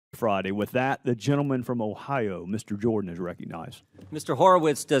Friday. With that, the gentleman from Ohio, Mr. Jordan, is recognized. Mr.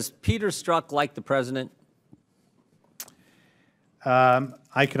 Horowitz, does Peter Strzok like the president?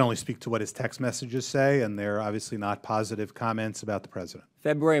 I can only speak to what his text messages say, and they're obviously not positive comments about the president.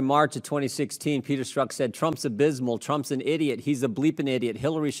 February, March of 2016, Peter Strzok said, Trump's abysmal, Trump's an idiot, he's a bleeping idiot,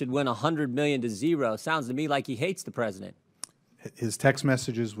 Hillary should win 100 million to 0. Sounds to me like he hates the president. His text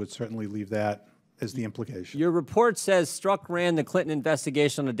messages would certainly leave that as the implication. Your report says Strzok ran the Clinton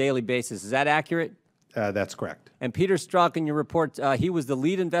investigation on a daily basis. Is that accurate? That's correct. And Peter Strzok, in your report, he was the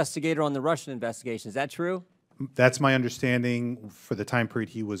lead investigator on the Russian investigation. Is that true? That's my understanding for the time period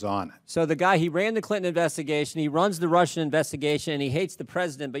he was on. So the guy, he ran the Clinton investigation, he runs the Russian investigation, and he hates the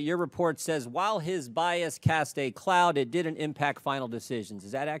president, but your report says while his bias cast a cloud, it didn't impact final decisions.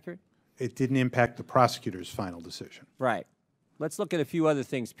 Is that accurate? It didn't impact the prosecutor's final decision. Right. Let's look at a few other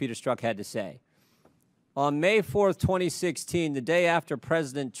things Peter Strzok had to say. On May 4th, 2016, the day after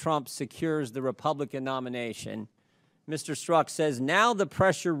President Trump secures the Republican nomination, Mr. Strzok says, now the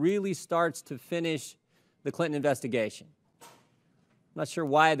pressure really starts to finish the Clinton investigation. I'm not sure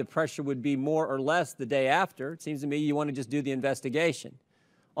why the pressure would be more or less the day after. It seems to me you want to just do the investigation.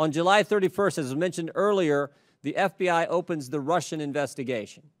 On July 31st, as was mentioned earlier, the FBI opens the Russian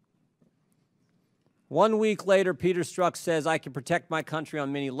investigation. 1 week later, Peter Strzok says, I can protect my country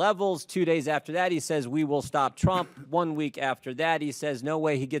on many levels. 2 days after that, he says, we will stop Trump. 1 week after that, he says, no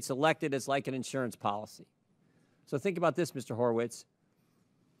way he gets elected. It's like an insurance policy. So think about this, Mr. Horowitz.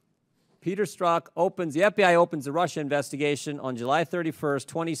 Peter Strzok opens, the FBI opens the Russia investigation on July 31st,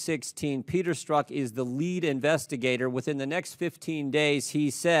 2016. Peter Strzok is the lead investigator. Within the next 15 days,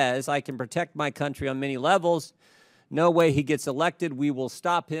 he says, I can protect my country on many levels. No way he gets elected. We will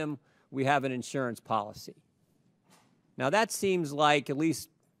stop him. We have an insurance policy. Now that seems like, at least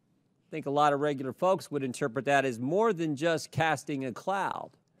I think a lot of regular folks would interpret that as more than just casting a cloud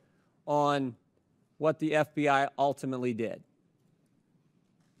on what the FBI ultimately did.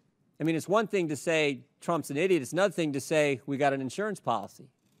 I mean, it's one thing to say Trump's an idiot. It's another thing to say we got an insurance policy.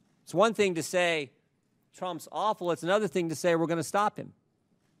 It's one thing to say Trump's awful. It's another thing to say we're going to stop him,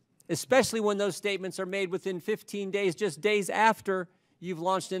 especially when those statements are made within 15 days, just days after you've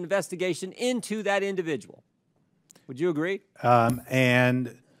launched an investigation into that individual. Would you agree?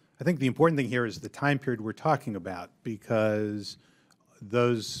 And I think the important thing here is the time period we're talking about, because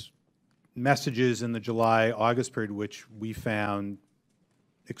those messages in the July-August period, which we found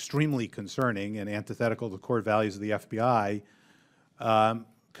extremely concerning and antithetical to core values of the FBI,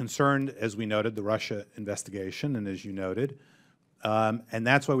 concerned, as we noted, the Russia investigation, and as you noted, and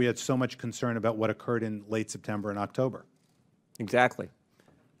that's why we had so much concern about what occurred in late September and October. Exactly.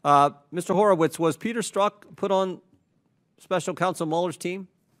 Mr. Horowitz, was Peter Strzok put on Special Counsel Mueller's team?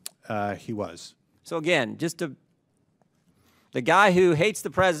 He was. So again, the guy who hates the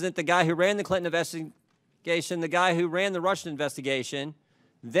president, the guy who ran the Clinton investigation, the guy who ran the Russian investigation,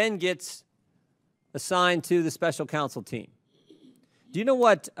 then gets assigned to the special counsel team. Do you know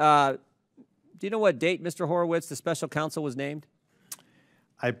what date, Mr. Horowitz, the special counsel was named?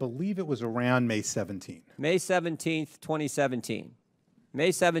 I believe it was around May 17th. May 17th, 2017. May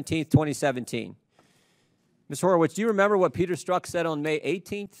 17th, 2017. Mr. Horowitz, do you remember what Peter Strzok said on May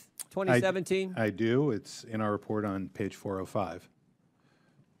 18th, 2017? I do. It's in our report on page 405.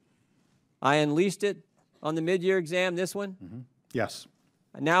 I unleashed it on the mid-year exam, this one? Mm-hmm. Yes.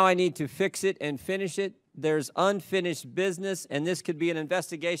 Now I need to fix it and finish it. There's unfinished business, and this could be an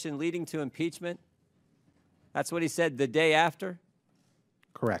investigation leading to impeachment. That's what he said the day after?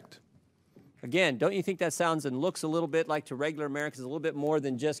 Correct. Again, don't you think that sounds and looks a little bit like, to regular Americans, a little bit more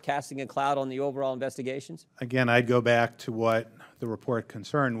than just casting a cloud on the overall investigations? Again, I'd go back to what the report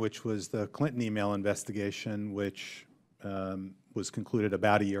concerned, which was the Clinton email investigation, which was concluded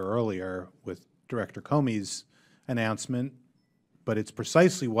about a year earlier with Director Comey's announcement. But it's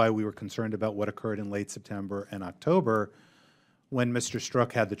precisely why we were concerned about what occurred in late September and October, when Mr.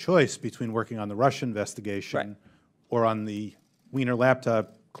 Strzok had the choice between working on the Russian investigation or on the Wiener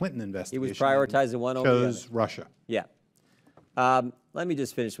laptop Clinton investigation. He was prioritizing one over the other. Chose Russia. Yeah. Let me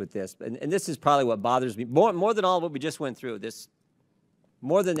just finish with this. And this is probably what bothers me. More than all what we just went through.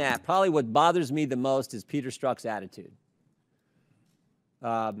 More than that, probably what bothers me the most is Peter Strzok's attitude.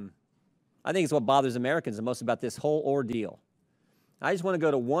 I think it's what bothers Americans the most about this whole ordeal. I just want to go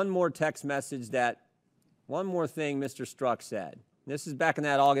to one more text message one more thing Mr. Strzok said. This is back in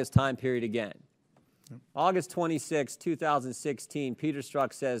that August time period again. August 26, 2016, Peter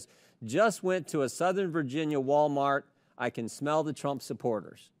Strzok says, just went to a Southern Virginia Walmart. I can smell the Trump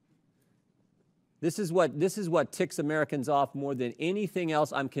supporters. This is what ticks Americans off more than anything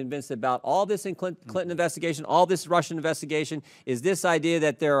else. I'm convinced about all this in Clinton investigation, all this Russian investigation, is this idea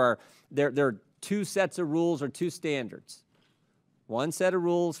that there are two sets of rules or two standards. One set of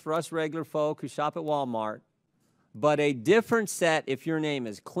rules for us regular folk who shop at Walmart, but a different set if your name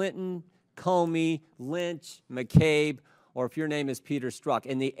is Clinton, Comey, Lynch, McCabe, or if your name is Peter Strzok.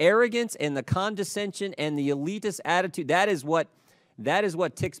 And the arrogance and the condescension and the elitist attitude, that is what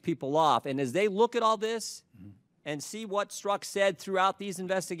ticks people off. And as they look at all this and see what Strzok said throughout these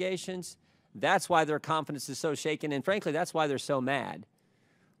investigations, that's why their confidence is so shaken. And frankly, that's why they're so mad.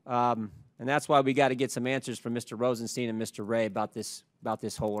 And that's why we got to get some answers from Mr. Rosenstein and Mr. Wray about this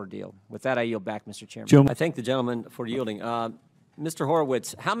whole ordeal. With that, I yield back, Mr. Chairman. I thank the gentleman for yielding. Mr.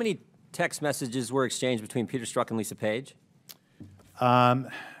 Horowitz, how many text messages were exchanged between Peter Strzok and Lisa Page?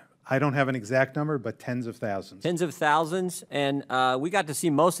 I don't have an exact number, but tens of thousands. Tens of thousands. And we got to see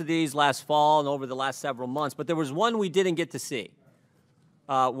most of these last fall and over the last several months. But there was one we didn't get to see.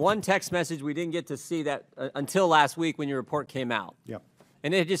 One text message we didn't get to see that until last week when your report came out. Yep.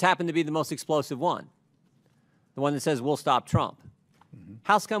 And it just happened to be the most explosive one, the one that says, "We'll stop Trump."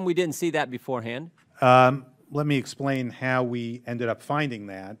 How come we didn't see that beforehand? Let me explain how we ended up finding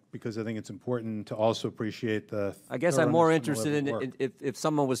that, because I think it's important to also appreciate the I guess I'm more interested in if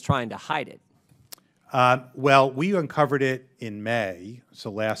someone was trying to hide it. Well, we uncovered it in May, so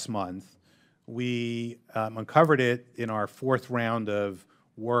last month. We uncovered it in our fourth round of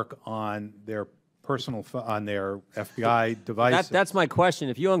work on their on their FBI devices. That's my question.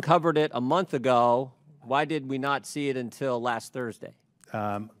 If you uncovered it a month ago, why did we not see it until last Thursday?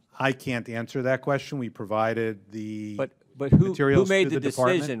 I can't answer that question. We provided the but who materials made to the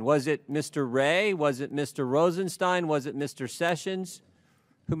department. decision? Was it Mr. Wray? Was it Mr. Rosenstein? Was it Mr. Sessions?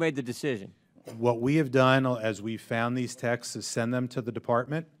 Who made the decision? What we have done as we found these texts is send them to the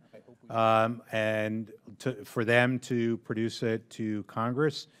department and for them to produce it to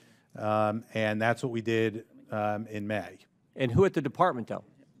Congress. And that's what we did in May. And who at the department, though?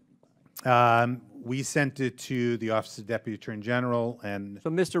 We sent it to the Office of Deputy Attorney General and So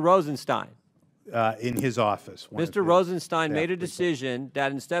Mr. Rosenstein. in his office. Mr. Rosenstein made a decision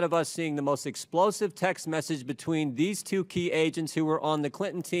that instead of us seeing the most explosive text message between these two key agents who were on the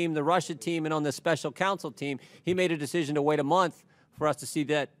Clinton team, the Russia team, and on the special counsel team, he made a decision to wait a month for us to see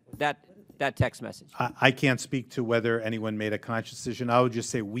that text message. I can't speak to whether anyone made a conscious decision. I would just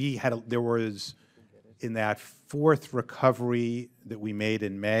say there was, in that fourth recovery that we made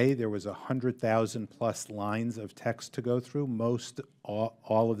in May, there was 100,000 plus lines of text to go through.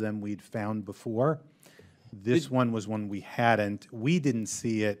 All of them we'd found before. This one was one we hadn't. We didn't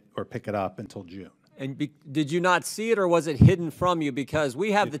see it or pick it up until June. And did you not see it, or was it hidden from you? Because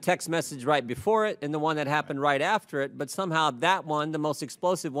we have the text message right before it and the one that happened right after it, but somehow that one, the most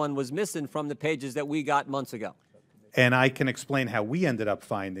explosive one, was missing from the pages that we got months ago. And I can explain how we ended up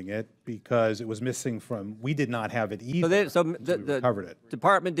finding it, because it was missing from, we did not have it either. So we recovered it.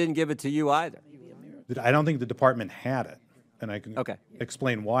 Department didn't give it to you either. I don't think the department had it, and I can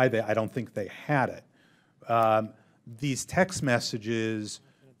explain why I don't think they had it. These text messages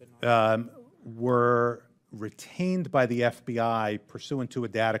were retained by the FBI pursuant to a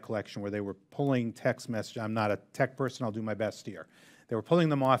data collection where they were pulling text messages. I'm not a tech person. I'll do my best here. They were pulling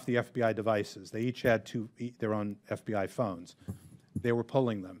them off the FBI devices. They each had their own FBI phones. They were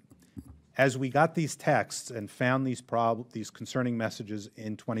pulling them. As we got these texts and found these concerning messages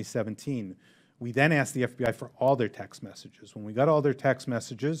in 2017, we then asked the FBI for all their text messages. When we got all their text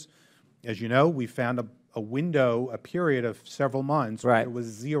messages, as you know, we found a window, a period of several months where it was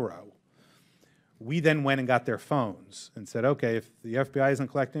 0. We then went and got their phones and said, okay, if the FBI isn't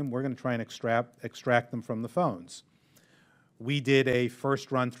collecting them, we're going to try and extract them from the phones. We did a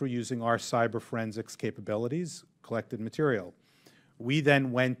first run through using our cyber forensics capabilities, collected material. We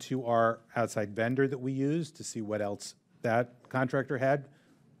then went to our outside vendor that we used to see what else that contractor had.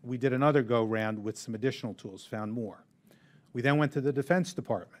 We did another go round with some additional tools, found more. We then went to the Defense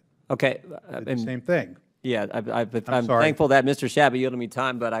Department. Okay. Did the same thing. Yeah, I'm thankful that Mr. Shabba yielded me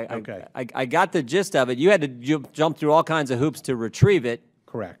time, but I got the gist of it. You had to jump through all kinds of hoops to retrieve it.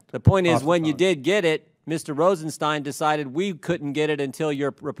 Correct. The point is, when you did get it, Mr. Rosenstein decided we couldn't get it until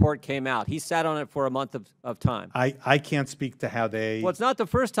your report came out. He sat on it for a month of time. I can't speak to how they... Well, it's not the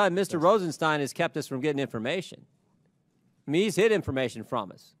first time Mr. Rosenstein has kept us from getting information. I mean, he's hid information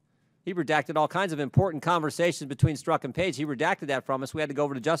from us. He redacted all kinds of important conversations between Strzok and Page. He redacted that from us. We had to go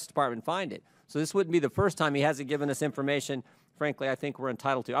over to the Justice Department and find it. So this wouldn't be the first time he hasn't given us information, frankly, I think we're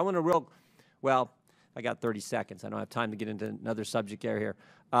entitled to. I want to well, I got 30 seconds. I don't have time to get into another subject area here.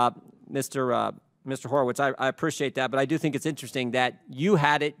 Mr. Horowitz, I appreciate that, but I do think it's interesting that you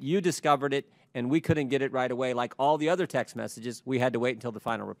had it, you discovered it, and we couldn't get it right away like all the other text messages. We had to wait until the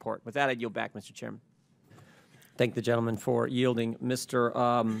final report. With that, I yield back, Mr. Chairman. Thank the gentleman for yielding. Mr.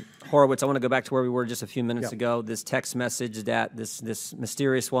 Horowitz, I want to go back to where we were just a few minutes ago. This text message that this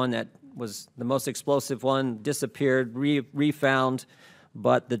mysterious one that was the most explosive one disappeared, refound,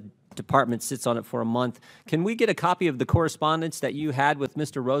 but the department sits on it for a month. Can we get a copy of the correspondence that you had with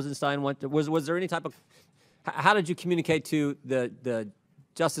Mr. Rosenstein? Was there any type of, how did you communicate to the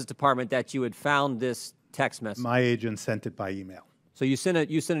Justice Department that you had found this text message? My agent sent it by email. So you sent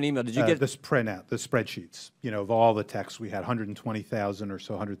an email. Did you get this printout, the spreadsheets, you know, of all the text? We had 120,000 or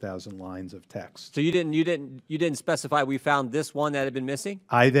so, 100,000 lines of text. So you didn't specify we found this one that had been missing?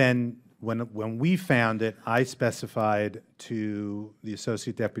 I then, when we found it, I specified to the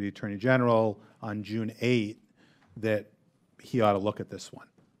Associate Deputy Attorney General on June 8 that he ought to look at this one.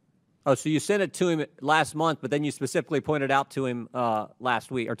 Oh, so you sent it to him last month, but then you specifically pointed out to him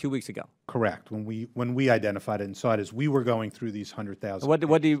last week or 2 weeks ago. Correct. When we identified it and saw it as we were going through these 100,000.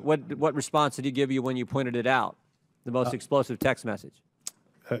 What response did he give you when you pointed it out? The most explosive text message.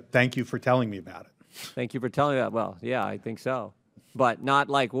 Thank you for telling me about it. Thank you for telling me that. Well, yeah, I think so, but not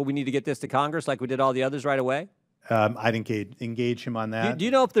like, well, we need to get this to Congress like we did all the others right away. I'd engage him on that. Do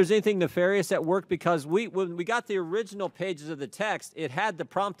you know if there's anything nefarious at work? Because when we got the original pages of the text, it had the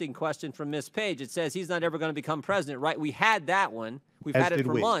prompting question from Ms. Page. It says he's not ever going to become president, right? We had that one. We've had it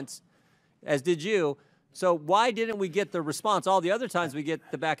for months, as did you. So why didn't we get the response? All the other times we get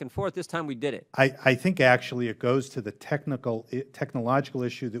the back and forth. This time we did it. I think actually it goes to the technological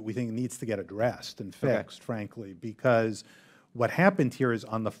issue that we think needs to get addressed and fixed, frankly, because what happened here is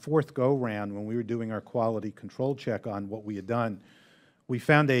on the fourth go-round, when we were doing our quality control check on what we had done, we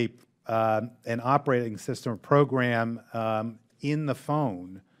found an operating system or program in the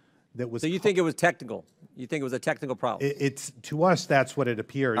phone that was. So you think it was technical? You think it was a technical problem? To us, that's what it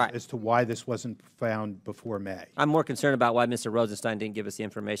appears as to why this wasn't found before May. I'm more concerned about why Mr. Rosenstein didn't give us the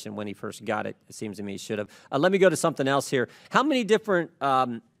information when he first got it. It seems to me he should have. Let me go to something else here. How many different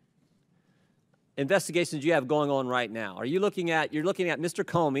investigations do you have going on right now? Are you looking at, you're looking at Mr.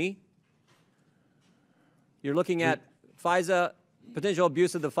 Comey, you're looking at FISA, potential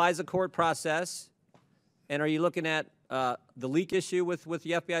abuse of the FISA court process, and are you looking at the leak issue with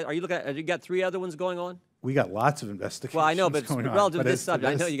the FBI? Are you looking at, have you got 3 other ones going on? We got lots of investigations. Well, I know, but going relative to this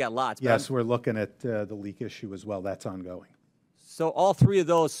subject, I know you got lots. Yes, we're looking at the leak issue as well. That's ongoing. So all 3 of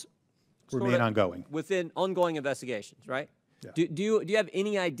those remain ongoing. Within ongoing investigations, right? Yeah. Do you have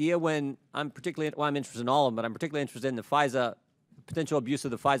any idea when, I'm interested in all of them, but I'm particularly interested in the FISA, potential abuse of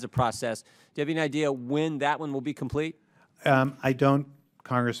the FISA process. Do you have any idea when that one will be complete? I don't,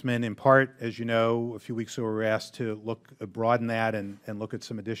 Congressman. In part, as you know, a few weeks ago we were asked to broaden that and look at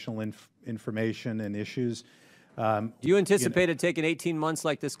some additional information and issues. Do you anticipate it taking 18 months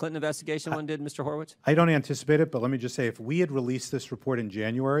like this Clinton investigation one did, Mr. Horowitz? I don't anticipate it, but let me just say, if we had released this report in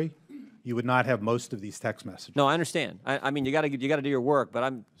January, you would not have most of these text messages. No, I understand. I mean, you got to do your work, but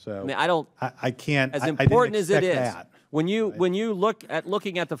I can't. As important as it is, that. when you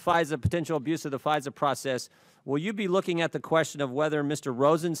looking at the FISA potential abuse of the FISA process, will you be looking at the question of whether Mr.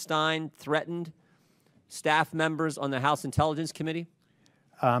 Rosenstein threatened staff members on the House Intelligence Committee?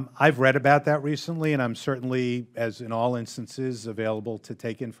 I've read about that recently, and I'm certainly, as in all instances, available to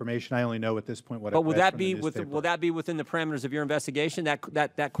take information. I only know at this point what. But will that be within the parameters of your investigation? That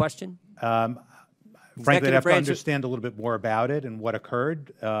question? Frankly, I'd have to understand a little bit more about it and what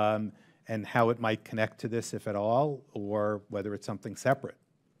occurred, and how it might connect to this, if at all, or whether it's something separate.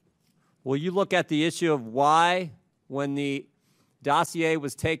 Will you look at the issue of why, when the dossier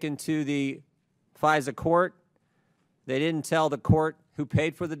was taken to the FISA court, they didn't tell the court who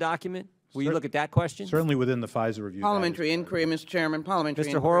paid for the document? Will you look at that question? Certainly within the FISA review. Parliamentary inquiry, Mr. Chairman. Parliamentary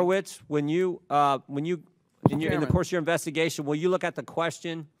inquiry. Mr. Horowitz, in the course of your investigation, will you look at the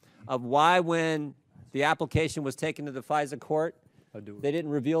question of why, when the application was taken to the FISA court, they didn't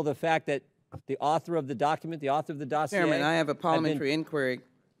reveal the fact that the author of the document, the author of the dossier? Chairman, I have a parliamentary inquiry.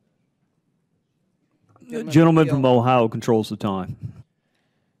 The gentleman from Ohio controls the time.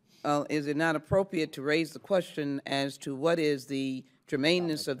 Is it not appropriate to raise the question as to what is the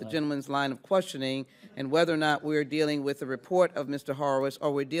germaneness of the gentleman's line of questioning and whether or not we're dealing with the report of Mr. Horowitz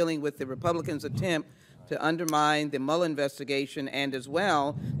or we're dealing with the Republicans' attempt to undermine the Mueller investigation and as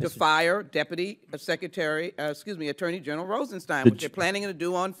well to fire Attorney General Rosenstein, which they're planning to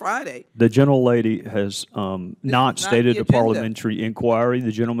do on Friday. The gentlelady has not stated a parliamentary inquiry.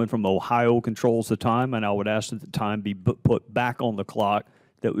 The gentleman from Ohio controls the time, and I would ask that the time be put back on the clock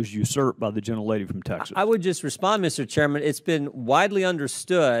that was usurped by the gentlelady from Texas. I would just respond, Mr. Chairman. It's been widely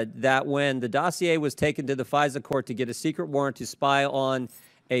understood that when the dossier was taken to the FISA court to get a secret warrant to spy on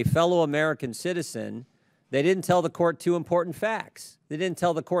a fellow American citizen, they didn't tell the court two important facts. They didn't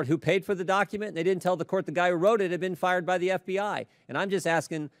tell the court who paid for the document. They didn't tell the court the guy who wrote it had been fired by the FBI. And I'm just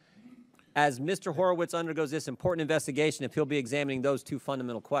asking, as Mr. Horowitz undergoes this important investigation, if he'll be examining those two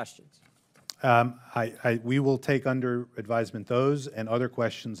fundamental questions. We will take under advisement those and other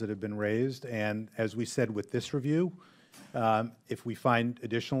questions that have been raised. And as we said with this review, if we find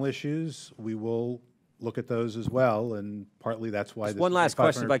additional issues, we will look at those as well. And partly that's why. One last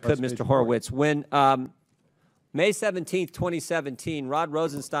question, if I could, Mr. Horowitz. When May 17th, 2017, Rod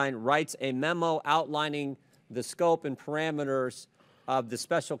Rosenstein writes a memo outlining the scope and parameters of the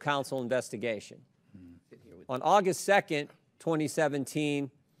special counsel investigation. On August 2nd, 2017,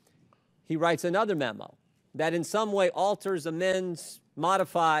 he writes another memo that in some way alters, amends,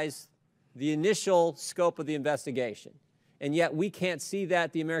 modifies the initial scope of the investigation. And yet we can't see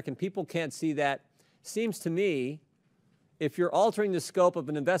that, the American people can't see that. Seems to me, if you're altering the scope of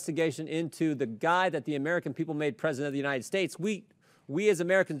an investigation into the guy that the American people made president of the United States, we as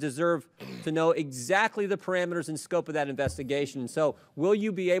Americans deserve to know exactly the parameters and scope of that investigation. And so will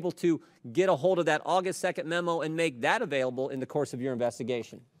you be able to get a hold of that August 2nd memo and make that available in the course of your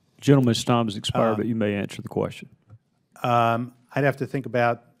investigation? Gentleman's time has expired, but you may answer the question. I'd have to think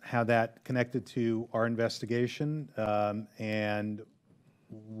about how that connected to our investigation and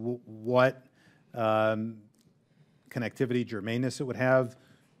what connectivity, germaneness it would have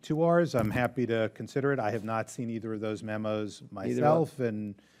to ours. I'm happy to consider it. I have not seen either of those memos myself,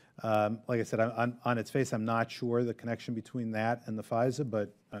 and like I said, on its face, I'm not sure the connection between that and the FISA,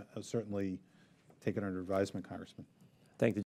 but I'll certainly take it under advisement, Congressman. Thank you.